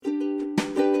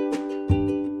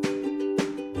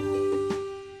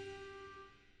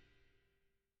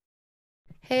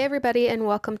Hey everybody, and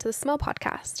welcome to the Smell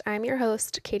Podcast. I'm your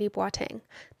host, Katie Boateng.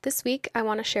 This week, I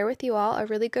want to share with you all a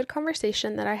really good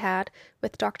conversation that I had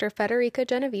with Dr. Federica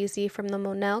Genovese from the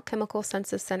Monell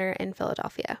Center in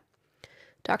Philadelphia.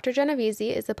 Dr. Genovese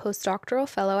is a postdoctoral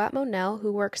fellow at Monell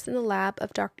who works in the lab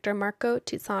of Dr. Marco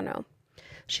Tizzano.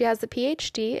 She has a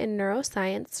PhD in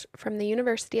neuroscience from the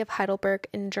University of Heidelberg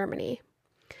in Germany.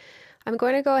 I'm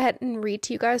going to go ahead and read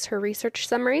to you guys her research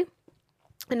summary,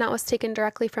 and that was taken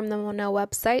directly from the Monell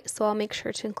website, so I'll make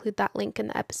sure to include that link in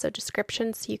the episode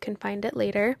description so you can find it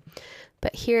later.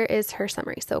 But here is her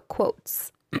summary. So,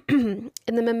 quotes. In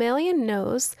the mammalian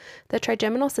nose, the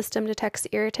trigeminal system detects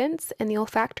irritants and the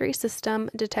olfactory system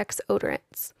detects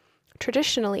odorants.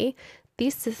 Traditionally,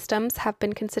 these systems have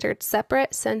been considered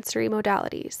separate sensory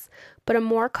modalities, but a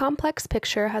more complex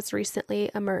picture has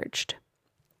recently emerged.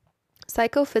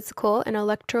 Psychophysical and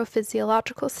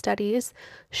electrophysiological studies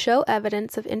show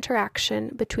evidence of interaction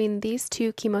between these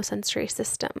two chemosensory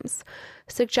systems,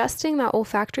 suggesting that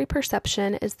olfactory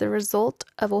perception is the result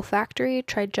of olfactory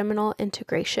trigeminal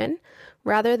integration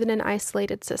rather than an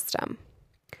isolated system.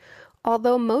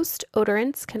 Although most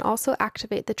odorants can also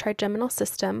activate the trigeminal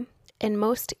system, and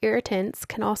most irritants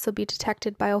can also be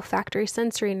detected by olfactory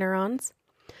sensory neurons,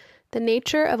 the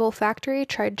nature of olfactory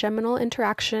trigeminal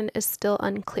interaction is still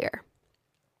unclear.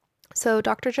 So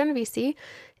Dr. Genovese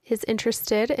is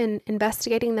interested in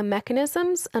investigating the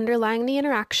mechanisms underlying the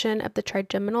interaction of the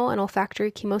trigeminal and olfactory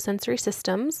chemosensory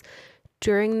systems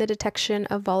during the detection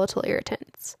of volatile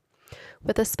irritants,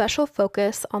 with a special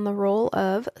focus on the role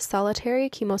of solitary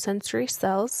chemosensory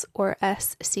cells, or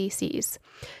SCCs,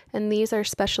 and these are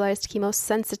specialized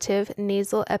chemosensitive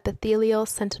nasal epithelial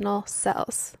sentinel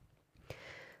cells.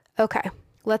 Okay,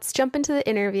 let's jump into the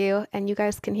interview and you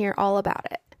guys can hear all about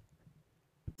it.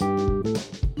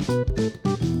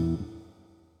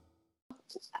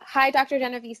 Hi, Dr.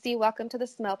 Genovese. Welcome to the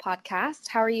Smell Podcast.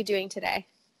 How are you doing today?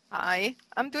 Hi,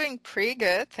 I'm doing pretty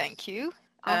good, thank you.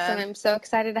 Awesome. I'm so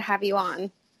excited to have you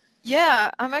on.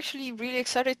 Yeah, I'm actually really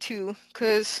excited too,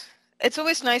 because it's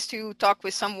always nice to talk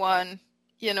with someone,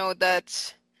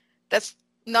 that's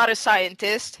not a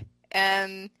scientist,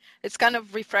 and it's kind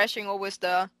of refreshing always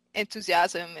the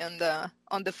enthusiasm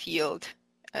on the field.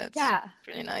 It's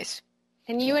really nice.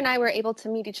 And you and I were able to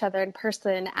meet each other in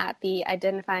person at the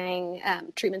Identifying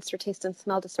Treatments for Taste and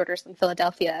Smell Disorders in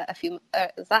Philadelphia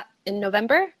is that in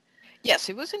November? Yes,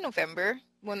 it was in November.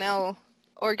 Monell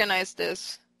organized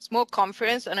this small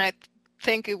conference, and I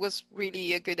think it was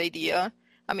really a good idea.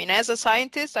 I mean, as a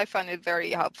scientist, I find it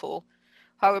very helpful.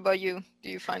 How about you? Do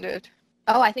you find it?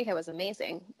 Oh, I think it was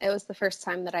amazing. It was the first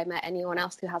time that I met anyone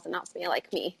else who has an asthma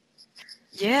like me.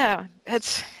 Yeah,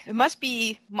 it must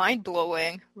be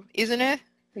mind-blowing, isn't it?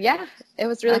 Yeah, it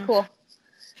was really cool.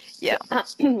 Yeah.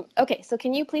 Okay, so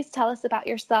can you please tell us about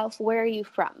yourself? Where are you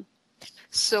from?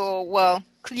 So, well,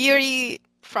 clearly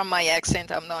from my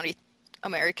accent, I'm not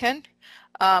American.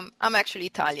 I'm actually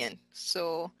Italian.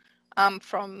 So I'm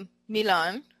from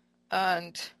Milan,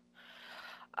 and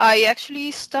I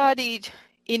actually studied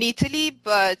in Italy,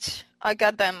 but I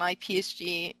got then my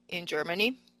PhD in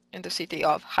Germany, in the city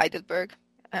of Heidelberg.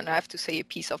 And I have to say a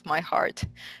piece of my heart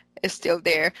is still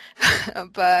there.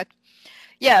 But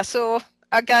yeah, so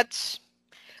I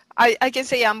can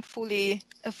say I'm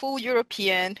a full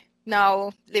European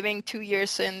now, living 2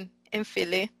 years in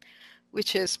Philly,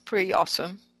 which is pretty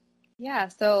awesome. Yeah,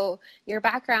 so your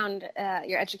background,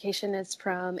 your education is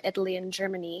from Italy and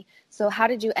Germany. So how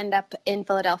did you end up in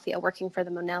Philadelphia working for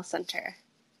the Monell Center?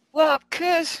 Well,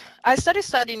 because I started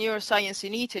studying neuroscience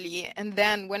in Italy, and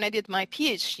then when I did my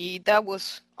PhD, that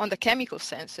was on the chemical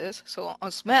senses, so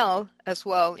on smell as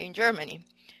well in Germany.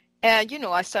 And,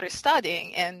 I started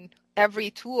studying, and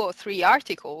every 2 or 3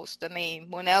 articles, the name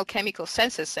Monell Chemical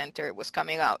Center was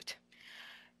coming out.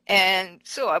 And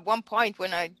so at one point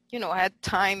when I had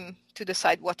time to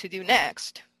decide what to do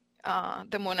next,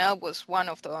 the Monell was one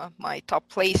of my top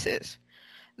places.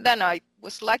 Then I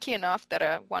was lucky enough that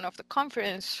at one of the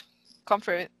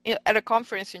at a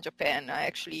conference in Japan, I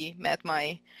actually met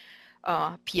my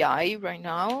PI right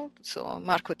now, so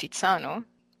Marco Tizzano.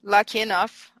 Lucky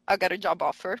enough, I got a job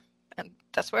offer, and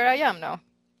that's where I am now.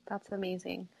 That's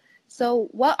amazing. So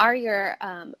what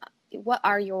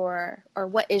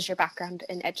is your background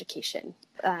in education?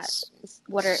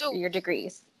 What are your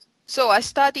degrees? So I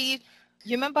studied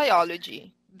human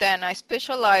biology, then I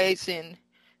specialized in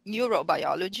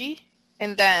neurobiology,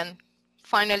 and then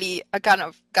finally I kind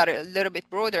of got a little bit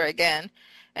broader again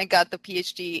and got the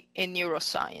PhD in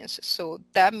neuroscience. So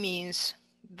that means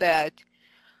that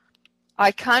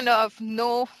I kind of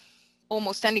know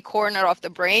almost any corner of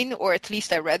the brain, or at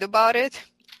least I read about it.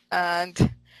 And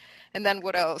then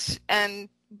what else? And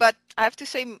but I have to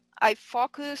say I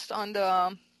focused on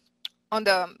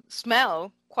the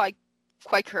smell quite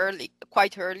early.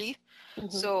 Mm-hmm.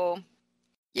 So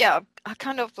yeah, I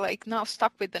kind of like now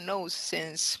stuck with the nose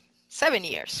since 7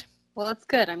 years. Well, that's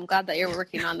good. I'm glad that you're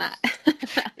working on that.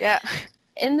 Yeah.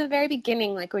 In the very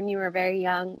beginning, like when you were very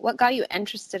young, what got you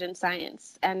interested in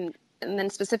science? And then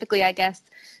specifically, I guess,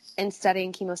 in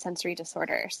studying chemosensory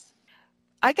disorders?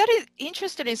 I got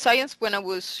interested in science when I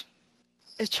was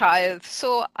a child.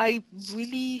 So I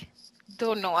really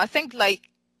don't know. I think like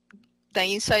the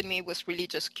inside me was really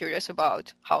just curious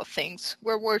about how things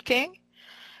were working.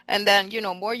 And then,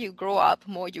 more you grow up,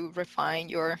 more you refine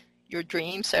your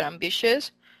dreams and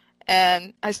ambitions.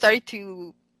 And I started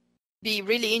to be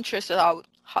really interested about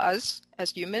us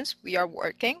as humans, we are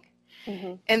working.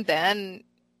 Mm-hmm. And then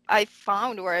I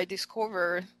found where I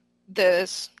discovered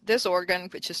this organ,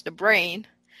 which is the brain,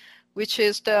 which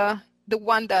is the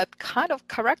one that kind of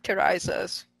characterizes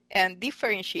us and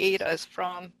differentiate us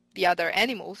from the other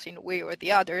animals in a way or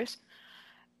the others,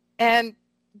 and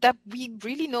that we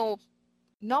really know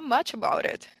not much about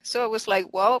it. So I was like,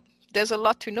 well, there's a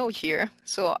lot to know here,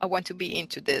 so I want to be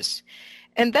into this.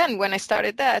 And then when I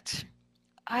started that,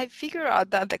 I figured out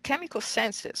that the chemical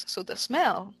senses, so the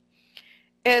smell,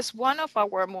 is one of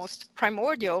our most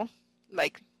primordial,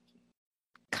 like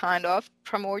kind of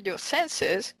primordial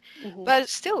senses, Mm-hmm. but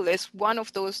still it's one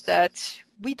of those that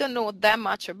we don't know that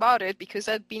much about it because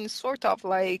it's been sort of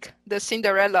like the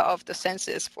Cinderella of the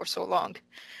senses for so long.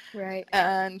 Right.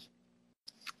 And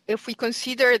if we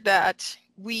consider that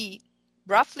we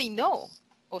roughly know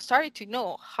or started to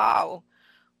know how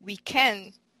we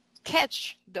can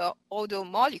catch the odor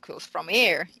molecules from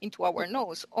air into our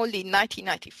nose only in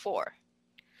 1994.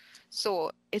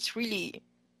 So it's really,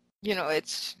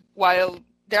 it's while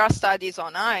there are studies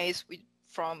on eyes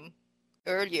from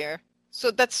earlier.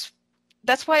 So that's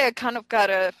why I kind of got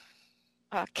a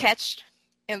catch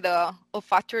in the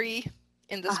olfactory,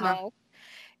 in the smell.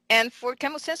 And for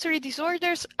chemosensory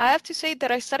disorders, I have to say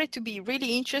that I started to be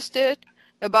really interested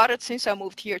about it since I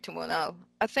moved here to Monell.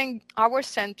 I think our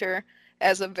center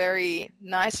has a very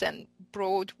nice and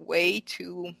broad way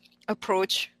to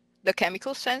approach the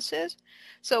chemical senses.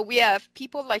 So we have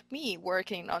people like me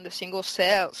working on the single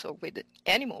cells or with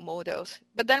animal models,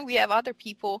 but then we have other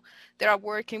people that are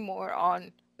working more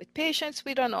on with patients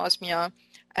with anosmia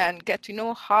and get to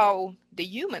know how the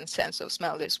human sense of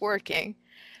smell is working.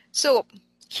 So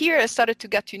here I started to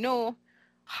get to know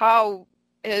how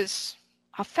is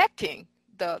affecting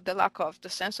the lack of the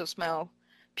sense of smell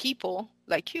people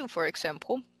like you, for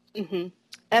example, Mm-hmm.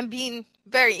 and being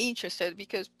very interested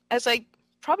because as I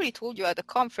probably told you at the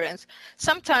conference,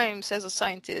 sometimes as a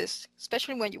scientist,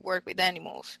 especially when you work with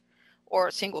animals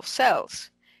or single cells,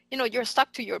 you're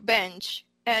stuck to your bench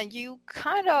and you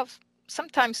kind of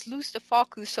sometimes lose the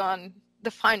focus on the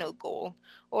final goal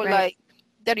or Right. like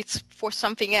that it's for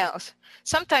something else.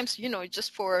 Sometimes,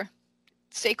 just for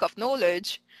sake of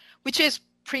knowledge, which is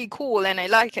pretty cool and I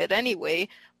like it anyway,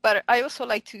 but I also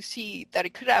like to see that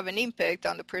it could have an impact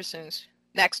on the persons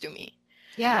next to me.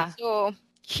 Yeah. So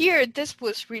here, this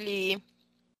was really,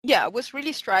 yeah, it was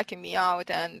really striking me out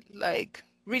and like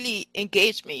really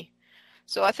engaged me.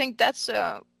 So I think that's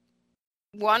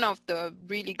one of the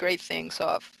really great things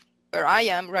of where I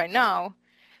am right now.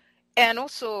 And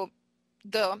also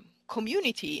the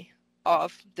community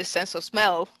of the sense of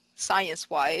smell,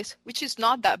 science-wise, which is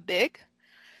not that big.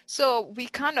 So we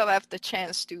kind of have the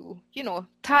chance to,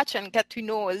 touch and get to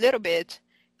know a little bit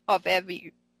of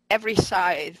every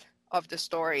side of the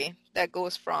story that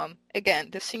goes from, again,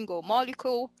 the single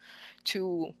molecule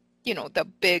to, the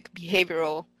big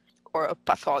behavioral or a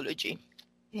pathology.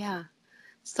 Yeah.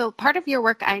 So part of your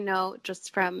work, I know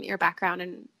just from your background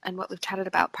and what we've chatted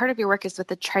about, part of your work is with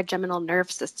the trigeminal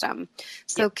nerve system.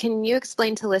 So can you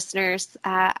explain to listeners,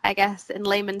 I guess in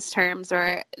layman's terms,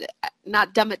 or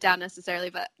not dumb it down necessarily,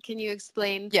 but can you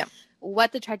explain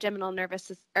what the trigeminal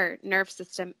nerve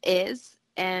system is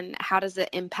and how does it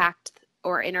impact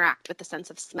or interact with the sense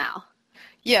of smell?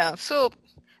 Yeah, so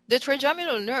the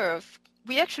trigeminal nerve,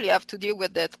 we actually have to deal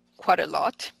with it quite a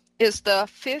lot, is the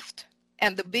fifth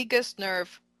and the biggest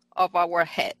nerve of our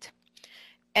head.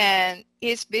 And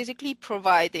it's basically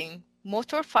providing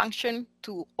motor function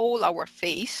to all our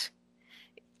face.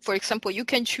 For example, you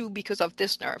can chew because of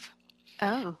this nerve.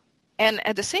 Oh. And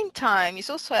at the same time, it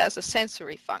also has a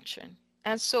sensory function.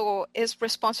 And so it's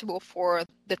responsible for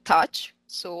the touch.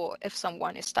 So if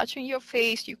someone is touching your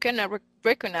face, you can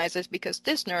recognize it because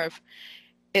this nerve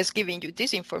is giving you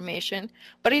this information,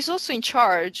 but it's also in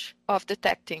charge of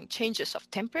detecting changes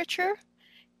of temperature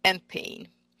and pain.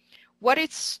 What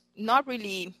it's not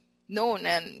really known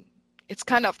and it's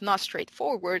kind of not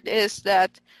straightforward is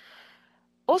that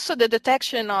also the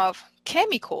detection of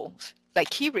chemicals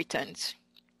like irritants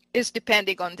is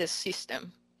depending on this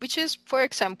system, which is, for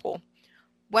example,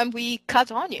 when we cut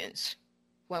onions,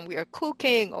 when we are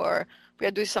cooking or we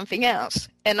are doing something else,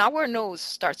 and our nose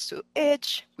starts to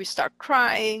itch, we start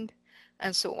crying,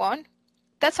 and so on.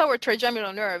 That's our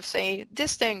trigeminal nerve saying,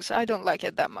 these things, I don't like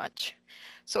it that much.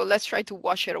 So let's try to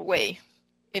wash it away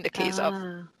in the case of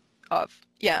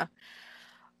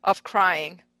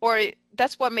crying. Or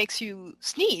that's what makes you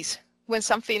sneeze when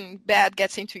something bad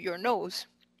gets into your nose.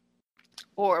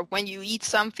 Or when you eat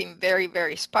something very,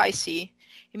 very spicy,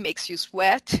 it makes you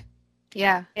sweat.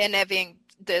 Yeah. And having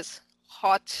this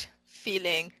hot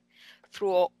feeling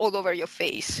all over your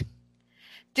face.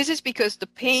 This is because the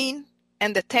pain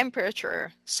and the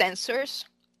temperature sensors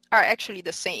are actually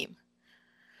the same.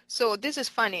 So this is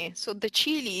funny. So the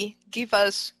chili give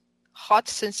us hot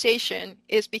sensation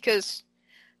is because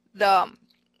the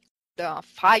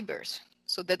fibers,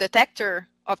 so the detector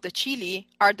of the chili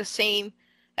are the same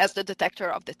as the detector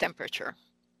of the temperature.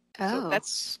 Oh.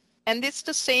 So and it's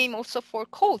the same also for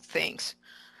cold things.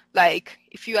 Like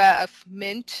if you have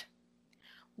mint,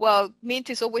 well, mint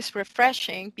is always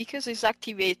refreshing because it's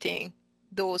activating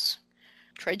those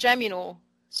trigeminal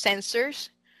sensors,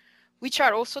 which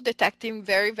are also detecting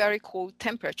very, very cold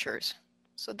temperatures.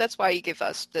 So that's why it gives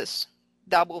us this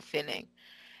double feeling.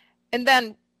 And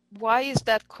then why is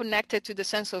that connected to the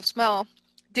sense of smell?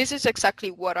 This is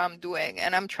exactly what I'm doing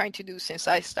and I'm trying to do since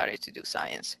I started to do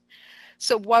science.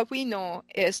 So what we know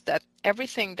is that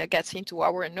everything that gets into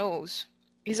our nose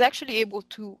is actually able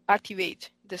to activate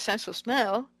the sense of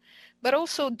smell, but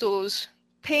also those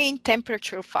pain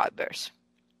temperature fibers.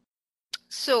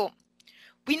 So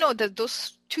we know that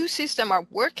those two systems are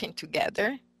working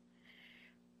together,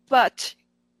 but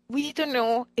we don't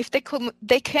know if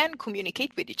they can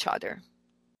communicate with each other.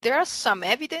 There are some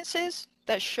evidences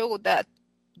that show that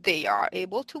they are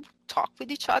able to talk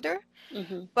with each other,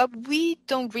 but we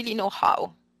don't really know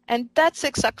how. And that's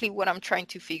exactly what I'm trying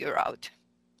to figure out.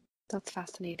 That's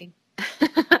fascinating.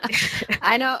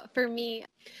 I know for me,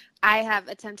 I have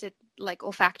attempted like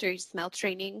olfactory smell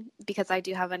training because I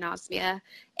do have anosmia.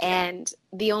 And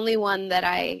the only one that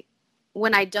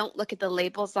when I don't look at the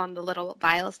labels on the little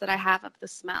vials that I have of the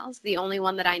smells, the only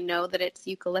one that I know that it's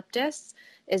eucalyptus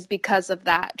is because of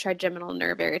that trigeminal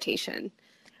nerve irritation.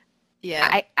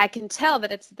 Yeah. I can tell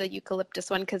that it's the eucalyptus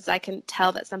one because I can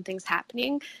tell that something's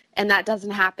happening, and that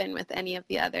doesn't happen with any of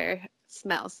the other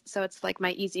smells. So it's like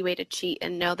my easy way to cheat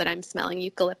and know that I'm smelling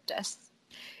eucalyptus.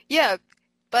 Yeah,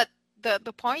 but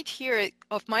the point here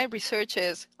of my research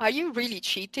is, are you really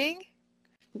cheating?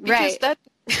 Because Right.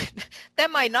 that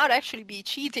might not actually be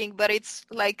cheating, but it's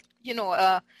like,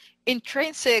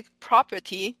 intrinsic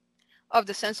property of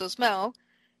the sense of smell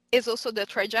is also the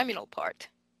trigeminal part.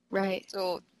 Right.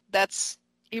 So that's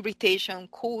irritation,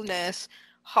 coolness,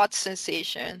 hot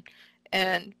sensation.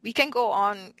 And we can go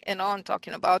on and on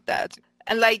talking about that.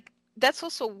 And like, that's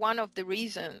also one of the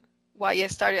reasons why I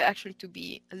started actually to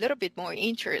be a little bit more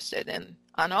interested in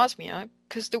anosmia,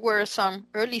 because there were some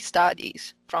early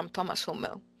studies from Thomas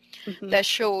Hummel that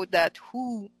showed that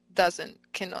who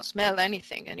cannot smell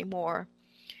anything anymore,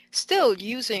 still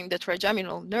using the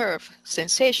trigeminal nerve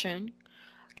sensation,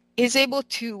 is able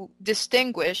to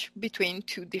distinguish between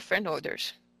two different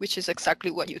odors, which is exactly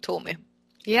what you told me.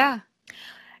 Yeah.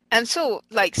 And so,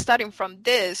 like, starting from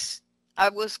this, I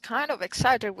was kind of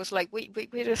excited. I was like,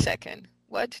 wait a second.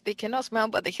 What? They cannot smell,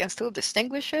 but they can still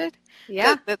distinguish it?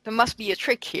 Yeah. There must be a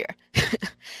trick here.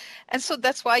 And so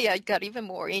that's why I got even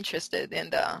more interested in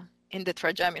the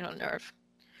trigeminal nerve.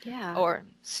 Yeah. Or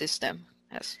system,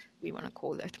 as we want to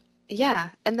call it. Yeah.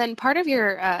 And then part of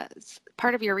your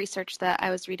research that I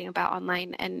was reading about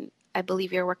online, and I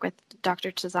believe your work with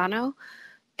Dr. Tizano,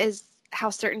 is how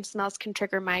certain smells can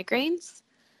trigger migraines.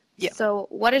 Yeah. So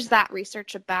what is that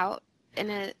research about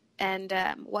and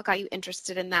what got you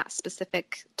interested in that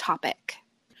specific topic?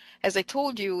 As I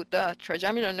told you, the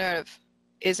trigeminal nerve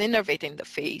is innervating the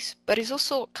face, but it's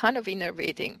also kind of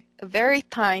innervating a very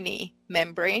tiny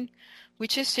membrane,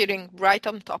 which is sitting right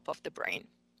on top of the brain.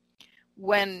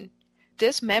 When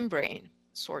this membrane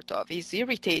sort of is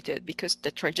irritated because the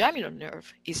trigeminal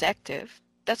nerve is active,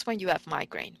 that's when you have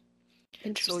migraine.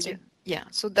 Interesting.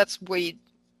 So that's where,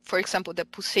 for example, the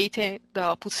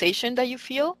pulsation that you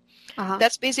feel, Uh-huh.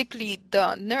 that's basically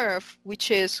the nerve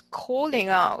which is calling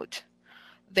out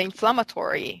the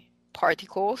inflammatory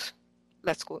particles,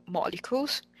 let's call it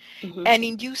molecules, and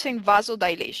inducing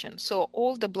vasodilation. So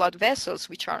all the blood vessels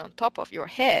which are on top of your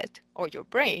head or your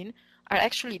brain are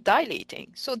actually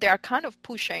dilating. So they are kind of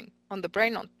pushing on the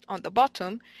brain on the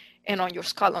bottom and on your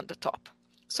skull on the top.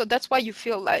 So that's why you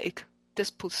feel like this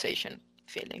pulsation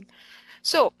feeling.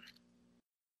 So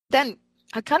then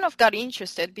I kind of got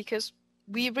interested because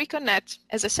we reconnect,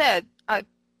 as I said,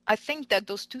 I think that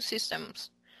those two systems,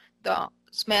 the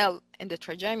smell and the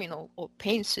trigeminal or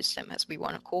pain system, as we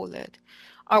want to call it,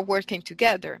 are working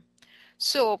together.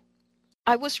 So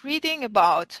I was reading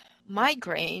about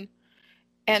migraine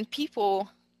and people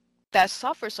that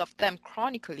suffers of them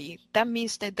chronically. That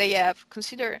means that they have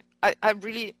I'm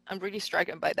really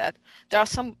stricken by that. There are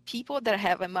some people that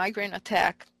have a migraine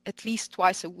attack at least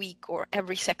twice a week or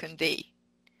every second day.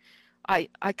 I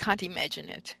can't imagine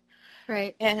it.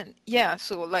 Right. And yeah,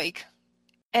 so like,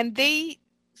 and they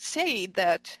say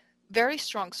that very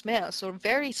strong smells or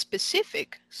very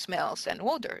specific smells and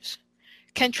odors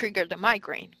can trigger the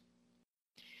migraine.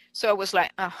 So I was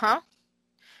like,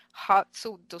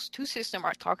 so those two systems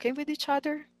are talking with each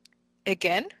other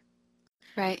again?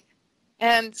 Right.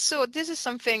 And so this is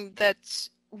something that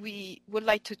we would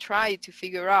like to try to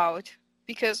figure out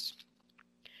because,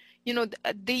 you know,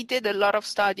 they did a lot of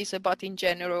studies about, in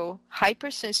general,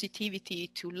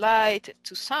 hypersensitivity to light,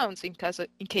 to sounds in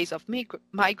case of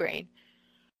migraine,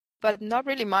 but not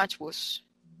really much was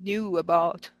new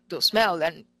about the smell,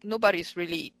 and nobody's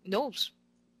really knows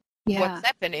what's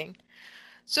happening.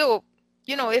 So,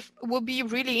 you know, it would be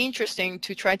really interesting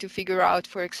to try to figure out,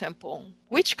 for example,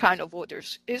 which kind of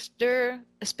odors. Is there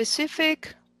a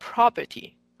specific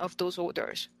property of those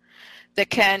odors that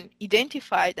can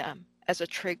identify them as a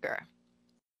trigger?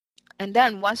 And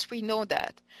then once we know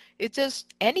that, it is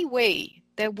any way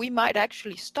that we might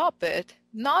actually stop it,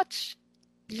 not,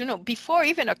 you know, before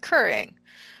even occurring.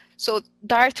 So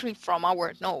directly from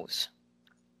our nose.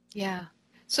 Yeah.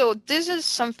 So this is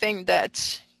something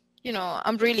that, you know,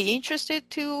 I'm really interested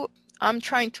to. I'm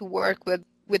trying to work with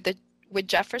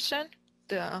Jefferson,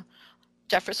 the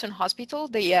Jefferson Hospital.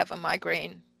 They have a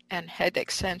migraine and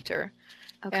headache center.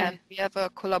 Okay. And we have a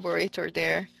collaborator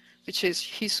there,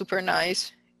 he's super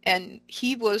nice. And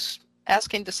he was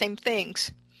asking the same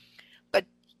things. But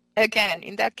again,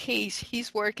 in that case,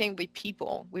 he's working with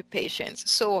people, with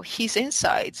patients. So his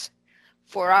insights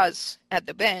for us at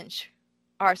the bench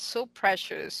are so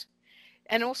precious.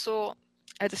 And also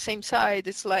at the same side,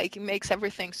 it's like it makes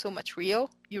everything so much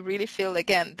real. You really feel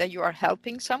again that you are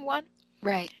helping someone.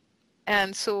 Right.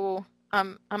 And so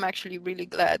I'm actually really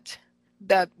glad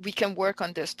that we can work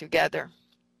on this together.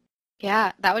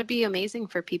 Yeah, that would be amazing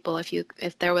for people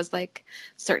if there was like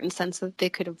certain sense that they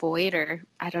could avoid, or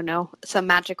I don't know, some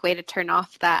magic way to turn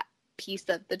off that piece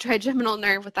of the trigeminal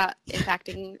nerve without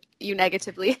impacting you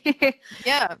negatively.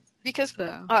 Yeah, because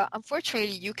So.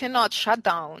 Unfortunately you cannot shut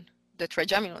down the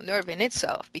trigeminal nerve in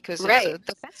itself because it's Right. a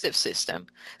defensive system.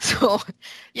 So,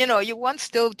 you know, you want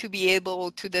still to be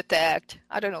able to detect,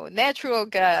 I don't know, natural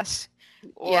gas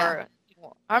or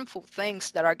harmful things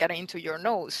that are getting into your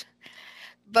nose.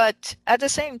 But at the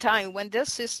same time, when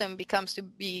this system becomes to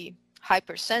be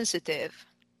hypersensitive,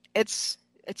 it's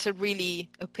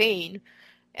really a pain.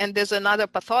 And there's another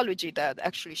pathology that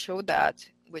actually showed that,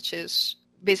 which is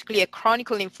basically a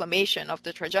chronic inflammation of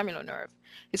the trigeminal nerve.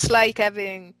 It's like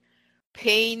having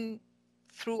pain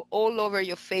through all over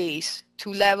your face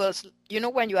to levels, you know,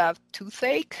 when you have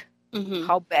toothache, Mm-hmm.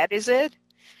 how bad is it?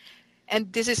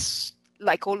 And this is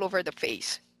like all over the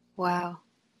face. Wow.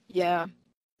 Yeah.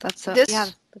 That's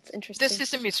This interesting. This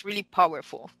system is really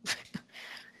powerful.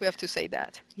 We have to say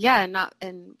that. Yeah,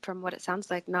 and from what it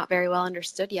sounds like, not very well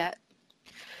understood yet.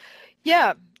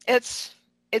 Yeah, it's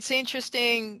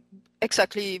interesting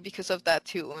exactly because of that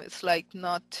too. It's like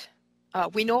not,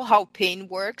 we know how pain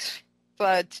works,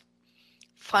 but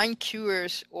find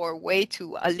cures or way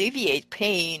to alleviate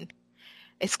pain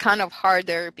is kind of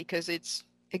harder because it's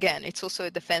also a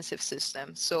defensive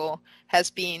system. So has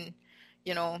been,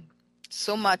 you know,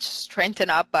 so much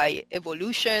strengthened up by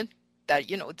evolution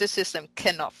that, you know, this system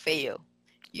cannot fail.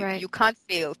 You can't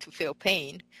fail to feel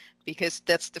pain because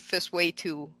that's the first way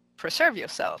to preserve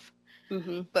yourself.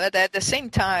 Mm-hmm. But at the same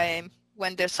time,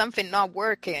 when there's something not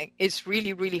working, it's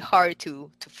really, really hard to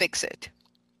fix it.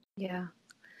 Yeah.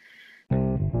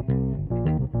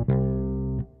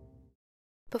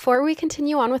 Before we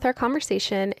continue on with our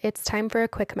conversation, it's time for a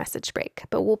quick message break,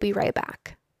 but we'll be right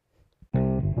back.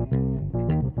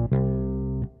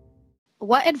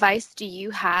 What advice do you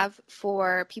have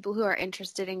for people who are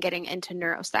interested in getting into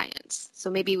neuroscience? So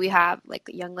maybe we have like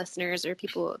young listeners or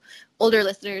older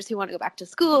listeners who want to go back to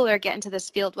school or get into this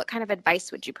field. What kind of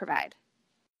advice would you provide?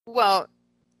 Well,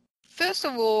 first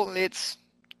of all, it's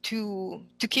to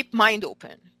keep mind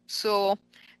open. So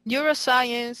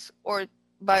neuroscience or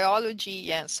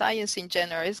biology and science in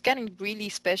general is getting really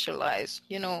specialized.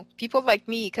 People like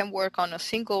me can work on a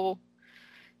single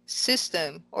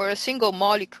system or a single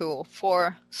molecule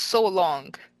for so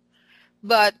long.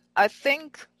 But I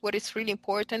think what is really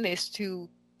important is to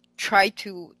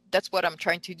that's what I'm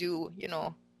trying to do,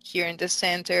 here in the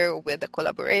center with the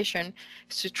collaboration,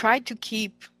 is to try to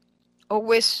keep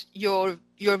always your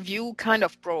view kind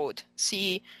of broad,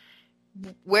 see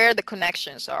where the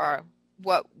connections are,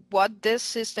 what this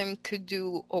system could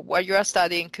do or what you're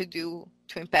studying could do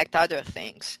to impact other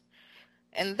things.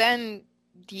 And then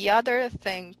the other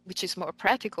thing, which is more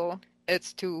practical,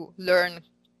 is to learn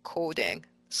coding.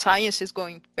 Science is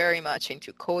going very much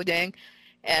into coding,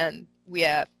 and we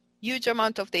have huge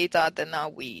amount of data that now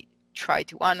we try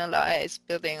to analyze,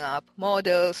 building up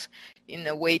models in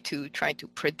a way to try to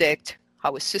predict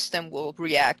how a system will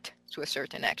react to a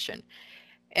certain action.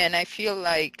 And I feel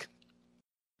like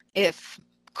if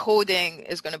coding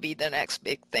is going to be the next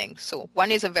big thing. So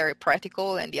one is a very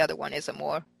practical and the other one is a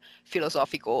more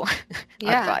philosophical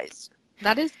advice.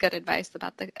 That is good advice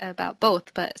about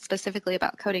both, but specifically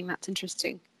about coding. That's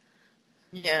interesting.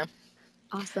 Yeah.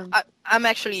 Awesome. I'm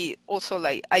actually also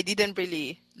I didn't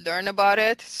really learn about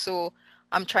it, so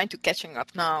I'm trying to catching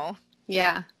up now.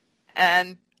 Yeah.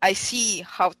 And I see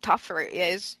how tougher it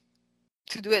is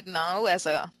to do it now as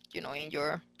in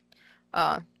your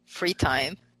free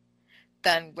time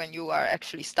than when you are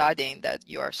actually studying that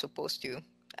you are supposed to.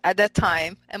 At that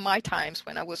time, and my times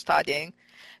when I was studying,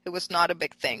 it was not a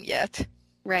big thing yet.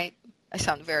 Right. I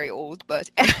sound very old, but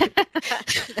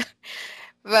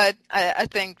but I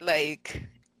think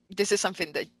this is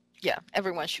something that,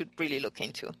 everyone should really look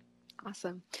into.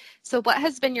 Awesome. So what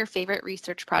has been your favorite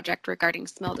research project regarding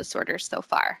smell disorders so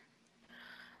far?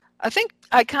 I think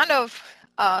I kind of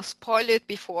spoiled it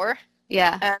before.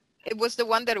 Yeah. And it was the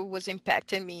one that was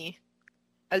impacting me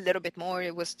a little bit more.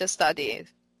 It was different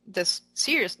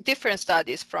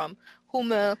studies from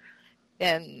Hummel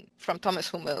and from Thomas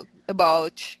Hummel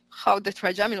about how the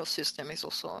trigeminal system is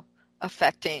also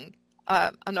affecting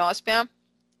anosmia,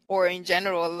 or in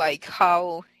general,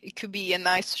 how it could be a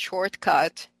nice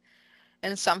shortcut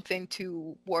and something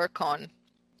to work on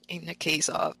in the case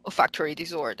of olfactory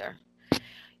disorder.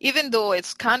 Even though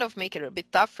it's kind of make it a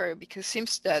bit tougher, because it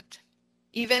seems that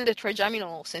even the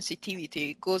trigeminal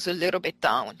sensitivity goes a little bit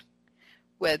down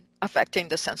with affecting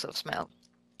the sense of smell.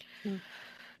 Mm.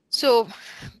 So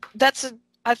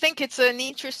I think it's an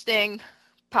interesting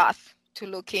path to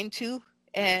look into.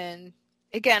 And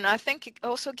again, I think it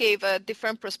also gave a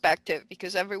different perspective,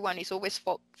 because everyone is always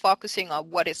focusing on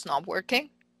what is not working.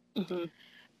 Mm-hmm.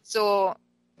 So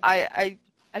I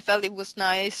felt it was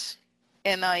nice,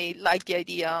 and I like the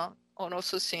idea on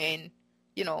also seeing,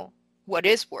 what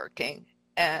is working,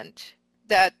 and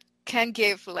that can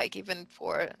give even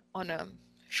on a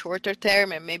shorter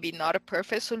term and maybe not a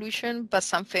perfect solution, but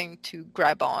something to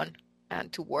grab on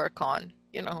and to work on,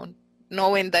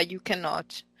 knowing that you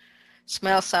cannot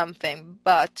smell something,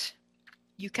 but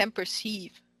you can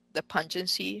perceive the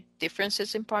pungency,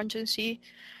 differences in pungency,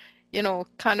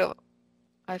 kind of,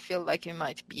 I feel like it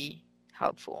might be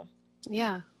helpful.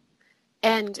 Yeah.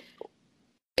 And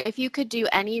if you could do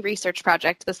any research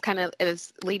project, this kind of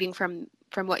is leading from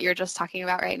what you're just talking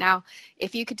about right now.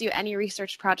 If you could do any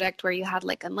research project where you had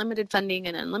unlimited funding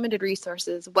and unlimited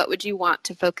resources, what would you want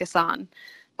to focus on?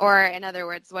 Or in other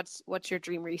words, what's your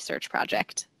dream research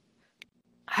project?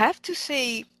 I have to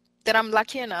say that I'm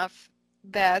lucky enough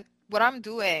that what I'm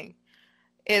doing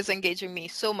is engaging me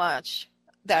so much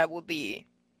that will be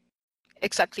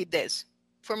exactly this.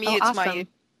 For me, it's awesome.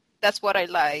 That's what I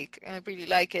like. I really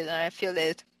like it, and I feel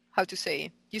it, how to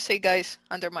say, you say, guys,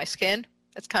 under my skin.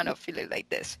 It's kind of feeling like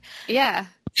this. Yeah.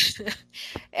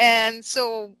 And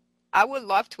so I would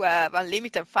love to have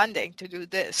unlimited funding to do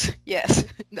this. Yes,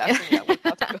 definitely I would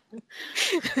love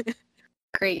to.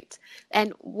 Great.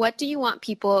 And what do you want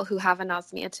people who have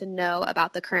anosmia to know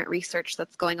about the current research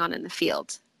that's going on in the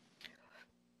field?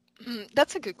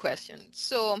 That's a good question.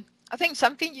 So I think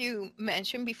something you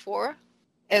mentioned before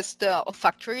is the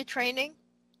olfactory training.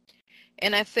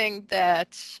 And I think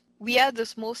that we had a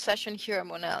small session here at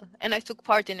Monell, and I took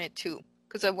part in it too,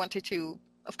 because I wanted to,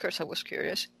 of course I was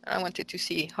curious, and I wanted to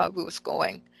see how it was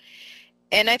going.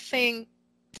 And I think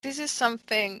this is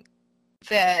something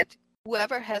that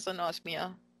whoever has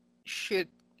anosmia should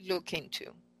look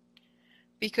into,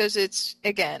 because it's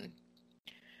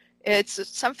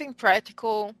something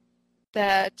practical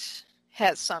that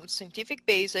has some scientific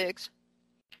basics,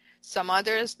 some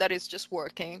others that is just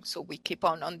working, so we keep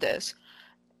on this,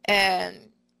 and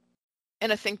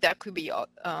I think that could be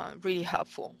really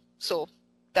helpful. So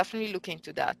definitely look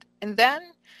into that. And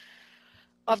then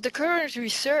Of the current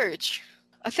research,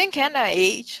 I think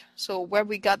NIH, so where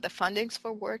we got the fundings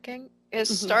for working,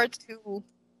 is start to,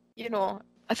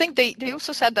 I think they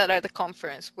also said that at the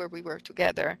conference where we were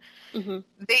together.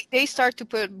 They start to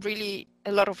put really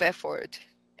a lot of effort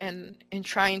in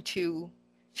trying to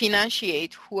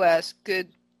financiate who has good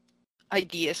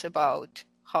ideas about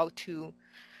how to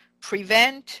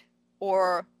prevent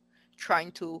or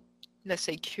trying to, let's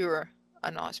say, cure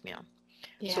anosmia.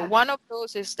 Yeah. So one of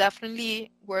those is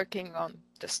definitely working on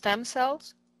the stem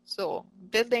cells. So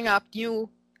building up new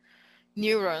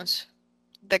neurons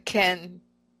that can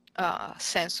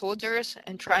sense odors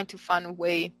and trying to find a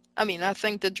way. I mean, I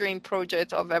think the dream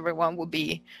project of everyone would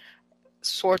be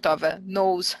sort of a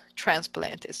nose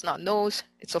transplant. It's not nose,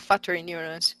 it's olfactory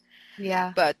neurons.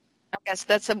 Yeah. But I guess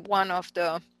that's one of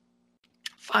the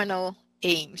final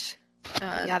aims.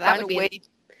 Yeah, that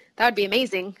would be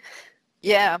amazing.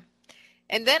 Yeah.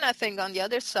 And then I think on the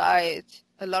other side,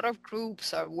 a lot of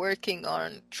groups are working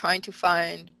on trying to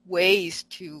find ways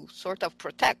to sort of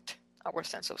protect our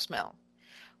sense of smell.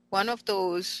 One of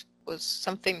those was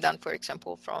something done, for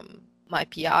example, from my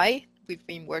PI. We've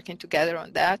been working together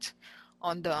on that,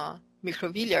 on the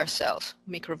microvillus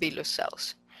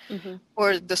cells,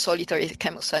 or the solitary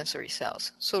chemosensory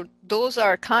cells. So those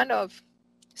are kind of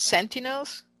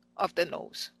sentinels of the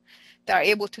nose. They are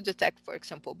able to detect, for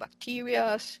example,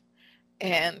 bacteria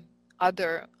and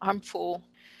other harmful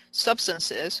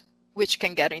substances which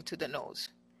can get into the nose.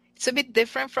 It's a bit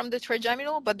different from the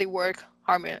trigeminal, but they work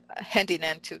hand in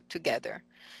hand together.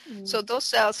 So those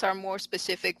cells are more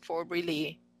specific for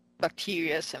really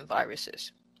bacteria and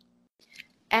viruses.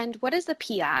 And what is a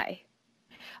PI?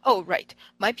 Oh, right.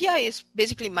 My PI is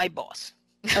basically my boss.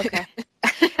 Okay.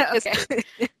 Okay.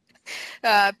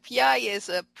 PI is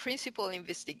a principal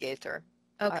investigator.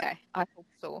 Okay. I hope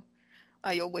so.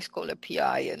 I always call it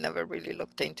PI. I never really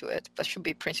looked into it, but should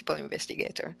be principal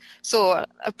investigator. So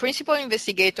a principal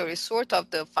investigator is sort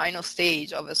of the final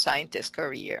stage of a scientist's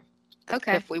career.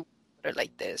 Okay. If we put it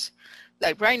like this.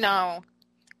 Like right now,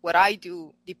 what I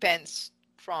do depends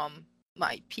from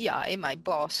my PI, my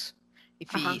boss, if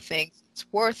he thinks it's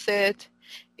worth it,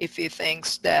 if he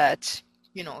thinks that,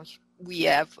 we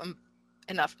have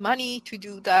enough money to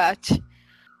do that,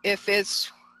 if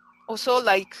it's also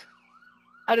like,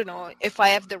 I don't know, if I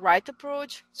have the right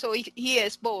approach. So he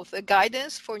is both a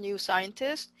guidance for new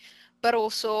scientists, but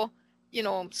also,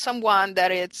 someone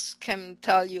that can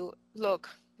tell you, look,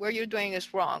 what you're doing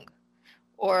is wrong.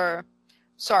 Or,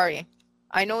 sorry,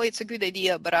 I know it's a good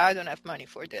idea, but I don't have money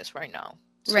for this right now.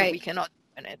 So we cannot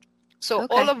do it. So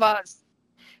all of us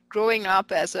growing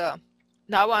up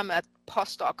now I'm at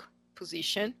postdoc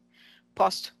position,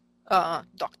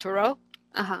 doctoral.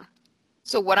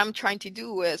 So what I'm trying to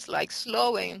do is like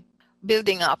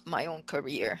building up my own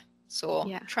career. So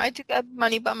try to get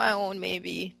money by my own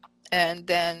maybe. And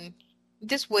then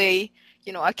this way,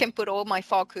 I can put all my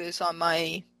focus on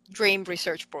my dream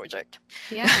research project.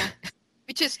 Yeah.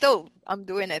 Which is still, I'm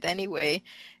doing it anyway.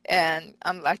 And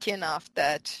I'm lucky enough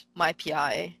that my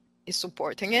PI is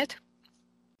supporting it.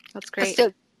 That's great. But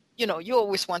still, you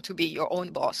always want to be your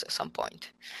own boss at some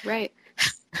point. Right.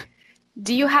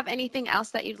 Do you have anything else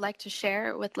that you'd like to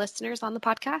share with listeners on the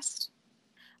podcast?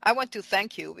 I want to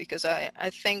thank you because I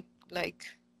think like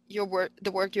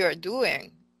the work you are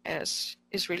doing is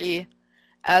really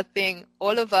helping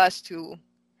all of us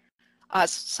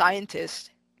as scientists,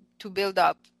 to build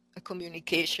up a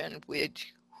communication with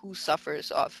who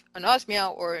suffers of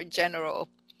anosmia or general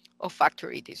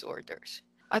olfactory disorders.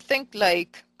 I think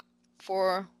like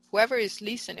for whoever is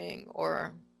listening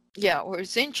or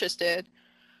is interested,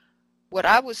 what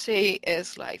I would say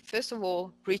is like, first of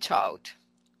all, reach out.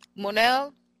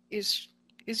 Monell is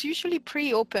usually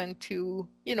pretty open to,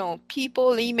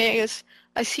 people, emails.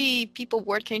 I see people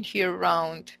working here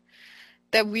around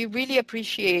that we really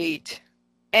appreciate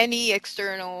any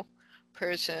external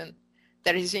person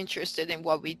that is interested in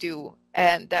what we do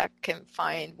and that can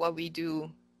find what we do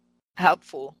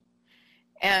helpful.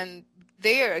 And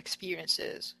their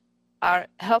experiences are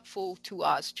helpful to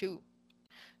us too.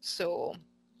 So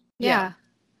yeah.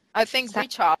 I think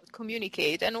reach out,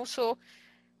 communicate, and also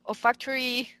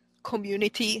olfactory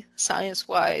community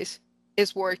science-wise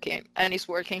is working and is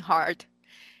working hard.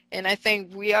 And I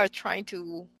think we are trying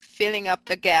to filling up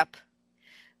the gap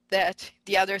that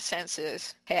the other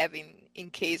senses have in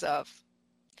case of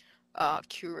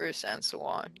cures and so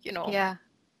on,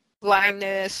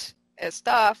 blindness and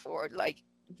stuff, or like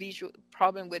visual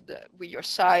problem with your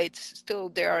sight. Still,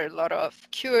 there are a lot of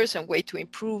cures and way to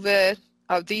improve it.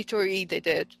 Auditory, they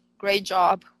did great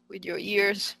job with your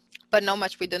ears, but not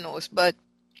much with the nose. But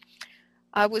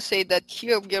I would say that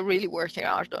here we are really working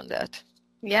hard on that.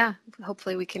 Yeah,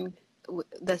 hopefully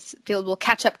this field will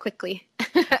catch up quickly.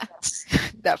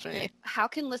 Definitely. How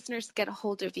can listeners get a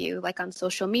hold of you, like on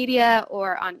social media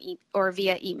or or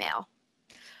via email?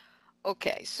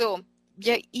 Okay, so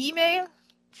via email,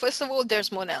 first of all,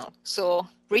 there's Monell. So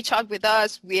reach out with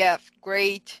us. We have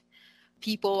great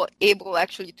people able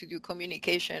actually to do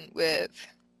communication with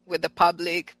the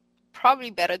public,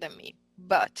 probably better than me.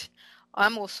 But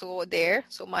I'm also there,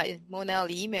 so my Monell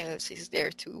emails is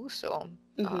there too. So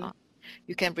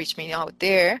you can reach me out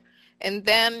there. And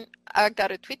then I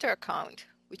got a Twitter account,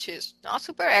 which is not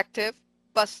super active,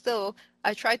 but still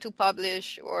I try to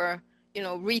publish or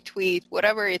retweet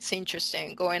whatever it's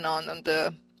interesting going on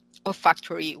the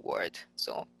olfactory world.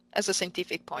 So as a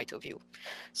scientific point of view.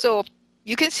 So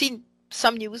you can see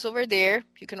some news over there.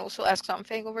 You can also ask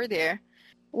something over there.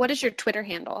 What is your Twitter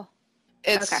handle?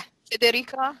 It's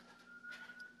Federica,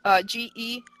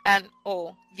 Genove,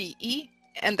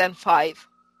 and then 5.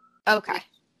 Okay.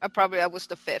 I was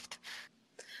the 5th.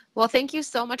 Well, thank you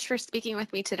so much for speaking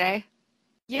with me today.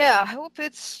 Yeah, I hope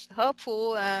it's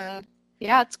helpful, and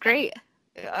yeah, it's great.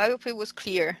 I hope it was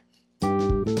clear.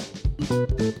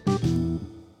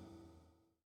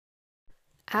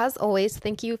 As always,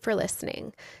 thank you for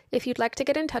listening. If you'd like to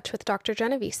get in touch with Dr.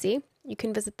 Genovese, you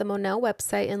can visit the Monell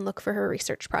website and look for her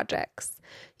research projects.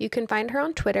 You can find her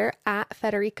on Twitter at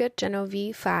Federica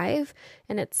Genovese 5,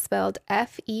 and it's spelled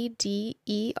FEDERICA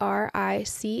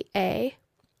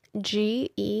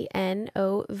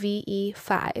Genove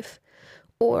 5,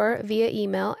 or via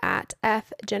email at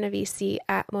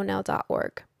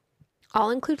fgenovese@monell.org. I'll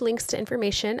include links to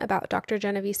information about Dr.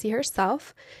 Genovese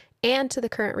herself and to the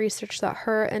current research that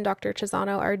her and Dr.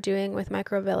 Chisano are doing with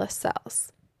microvillus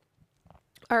cells.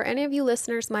 Are any of you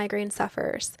listeners migraine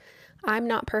sufferers? I'm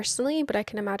not personally, but I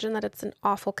can imagine that it's an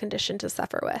awful condition to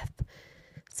suffer with.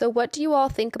 So what do you all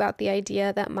think about the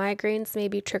idea that migraines may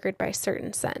be triggered by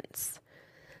certain scents?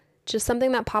 Just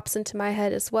something that pops into my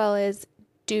head as well is,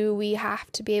 do we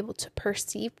have to be able to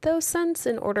perceive those scents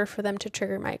in order for them to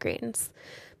trigger migraines?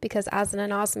 Because as an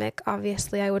anosmic,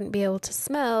 obviously I wouldn't be able to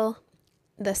smell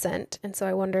the scent, and so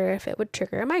I wonder if it would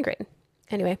trigger a migraine.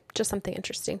 Anyway, just something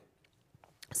interesting.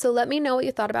 So let me know what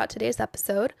you thought about today's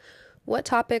episode. What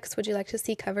topics would you like to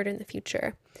see covered in the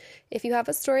future? If you have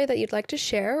a story that you'd like to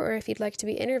share, or if you'd like to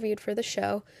be interviewed for the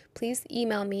show, please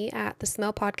email me at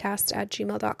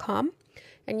thesmellpodcast@gmail.com,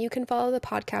 and you can follow the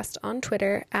podcast on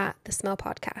Twitter at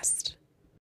thesmellpodcast.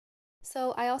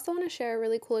 So I also want to share a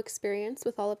really cool experience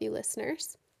with all of you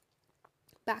listeners.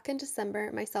 Back in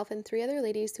December, myself and 3 other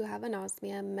ladies who have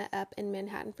anosmia met up in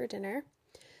Manhattan for dinner.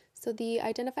 So the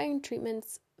Identifying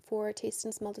Treatments for Taste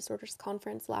and Smell Disorders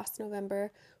conference last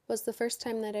November was the first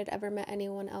time that I'd ever met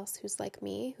anyone else who's like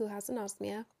me, who has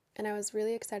anosmia, and I was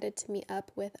really excited to meet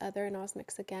up with other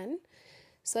anosmics again.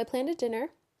 So I planned a dinner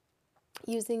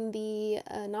using the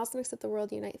Anosmics of the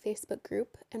World Unite Facebook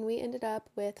group, and we ended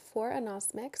up with 4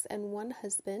 anosmics and 1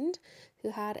 husband who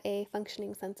had a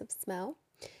functioning sense of smell.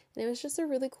 And it was just a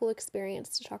really cool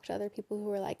experience to talk to other people who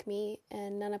were like me,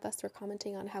 and none of us were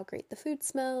commenting on how great the food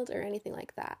smelled or anything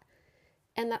like that.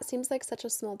 And that seems like such a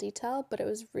small detail, but it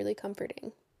was really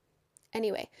comforting.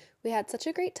 Anyway, we had such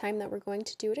a great time that we're going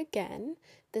to do it again,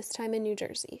 this time in New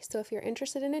Jersey. So if you're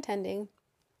interested in attending,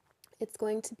 it's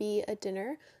going to be a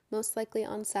dinner, most likely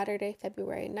on Saturday,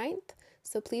 February 9th.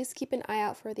 So please keep an eye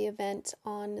out for the event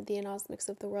on the Anosmics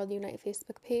of the World Unite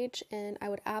Facebook page, and I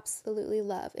would absolutely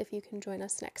love if you can join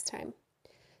us next time.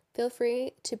 Feel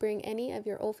free to bring any of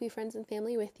your Olfie friends and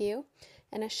family with you,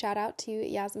 and a shout out to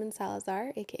Yasmin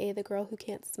Salazar, aka the girl who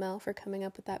can't smell, for coming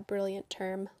up with that brilliant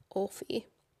term, Olfie.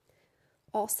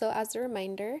 Also, as a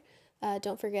reminder,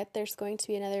 don't forget there's going to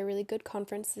be another really good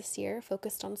conference this year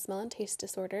focused on smell and taste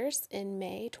disorders in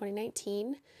May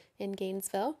 2019 in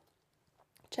Gainesville.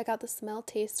 Check out the Smell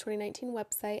Taste 2019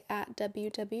 website at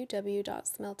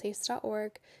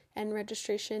www.smelltaste.org, and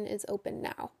registration is open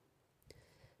now.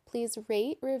 Please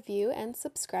rate, review, and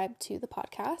subscribe to the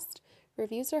podcast.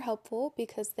 Reviews are helpful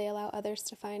because they allow others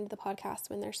to find the podcast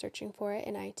when they're searching for it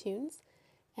in iTunes.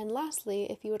 And lastly,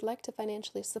 if you would like to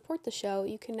financially support the show,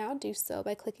 you can now do so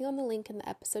by clicking on the link in the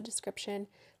episode description.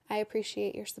 I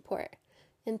appreciate your support.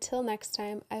 Until next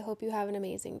time, I hope you have an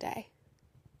amazing day.